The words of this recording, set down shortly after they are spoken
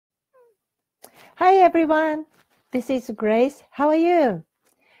Hi everyone, this is Grace. How are you?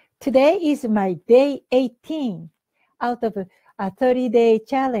 Today is my day 18 out of a 30-day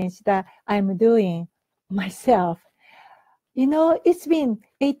challenge that I'm doing myself. You know, it's been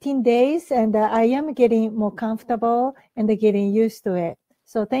 18 days and I am getting more comfortable and getting used to it.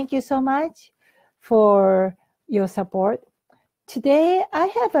 So thank you so much for your support. Today I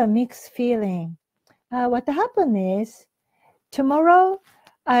have a mixed feeling. What happened is tomorrow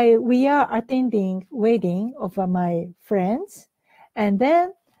we are attending wedding of my friends, and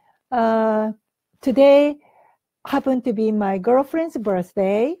then today happened to be my girlfriend's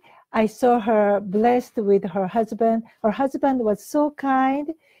birthday. I saw her blessed with her husband. Her husband was so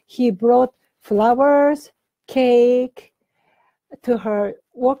kind. He brought flowers, cake to her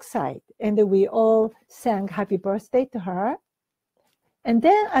work site, and we all sang happy birthday to her. And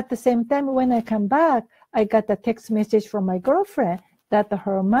then at the same time, when I come back, I got a text message from my girlfriend that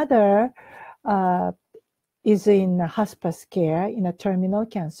her mother is in hospice care in a terminal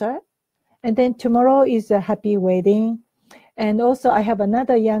cancer. And then tomorrow is a happy wedding. And also I have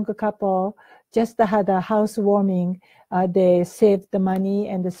another young couple just had a housewarming. They saved the money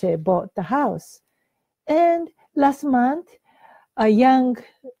and they bought the house. And last month, a young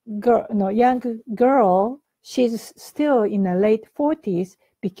girl, she's still in the late 40s,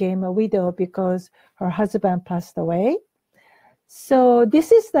 became a widow because her husband passed away. So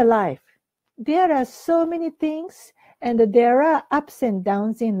this is the life. There are so many things and there are ups and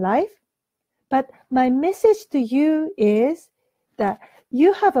downs in life. But my message to you is that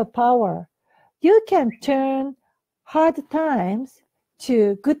you have a power. You can turn hard times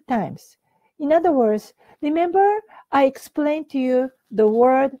to good times. In other words, remember I explained to you the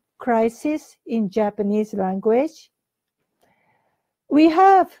word crisis in Japanese language.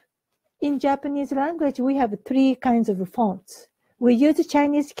 In Japanese language, we have 3 kinds of fonts. We use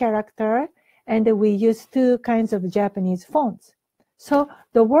Chinese character and we use 2 kinds of Japanese fonts. So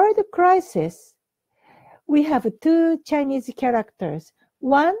the word crisis, we have 2 Chinese characters.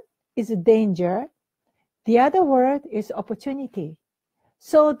 One is danger. The other word is opportunity.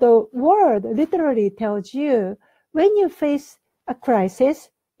 So the word literally tells you when you face a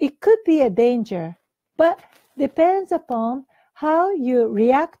crisis, it could be a danger, but depends upon how you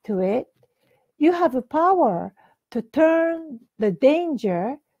react to it. You have a power to turn the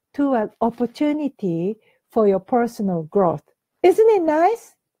danger to an opportunity for your personal growth. Isn't it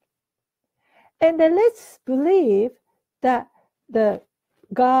nice? And then let's believe that the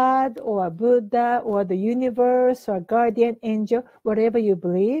God or Buddha or the universe or guardian angel, whatever you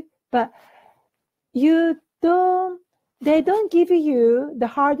believe, but they don't give you the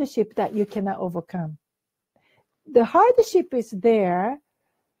hardship that you cannot overcome. The hardship is there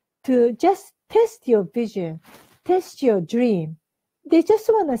to just test your vision, test your dream. They just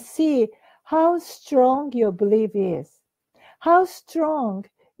want to see how strong your belief is, how strong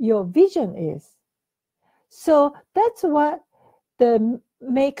your vision is. So that's what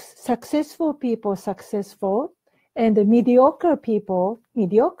makes successful people successful and the mediocre people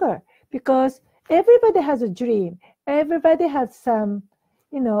mediocre, because everybody has a dream. Everybody has some,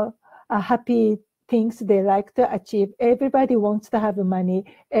 happy things they like to achieve. Everybody wants to have money.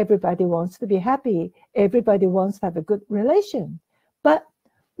 Everybody wants to be happy. Everybody wants to have a good relation. But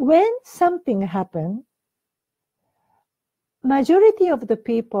when something happens, majority of the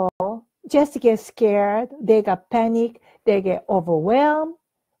people just get scared. They got panic. They get overwhelmed.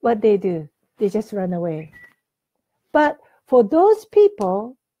 What they do? They just run away. But for those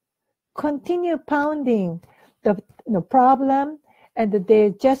people, continue pounding the problem and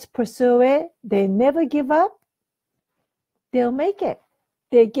they just pursue it. They never give up. They'll make it.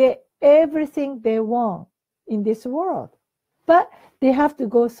 They get everything they want in this world. But they have to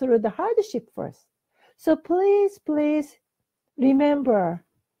go through the hardship first. So please, please remember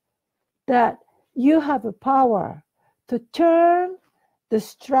that you have a power to turn the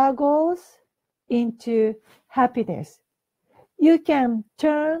struggles into happiness. You can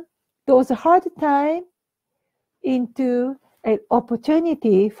turn those hard times into an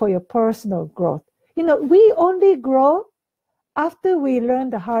opportunity for your personal growth. We only grow after we learn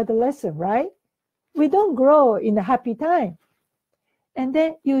the hard lesson, right? We don't grow in a happy time. And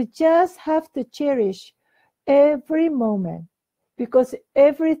then you just have to cherish every moment, because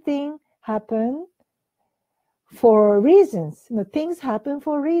everything happens for reasons. Things happen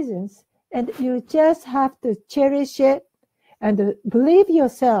for reasons, and you just have to cherish it and believe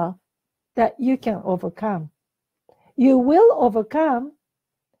yourself that you can overcome. You will overcome,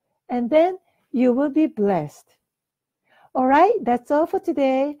 and then you will be blessed. All right, that's all for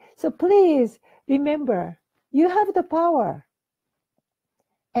today. So please remember, you have the power,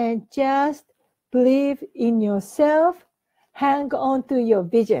 and just believe in yourself, hang on to your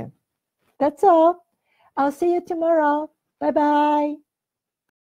vision. That's all. I'll see you tomorrow. Bye-bye.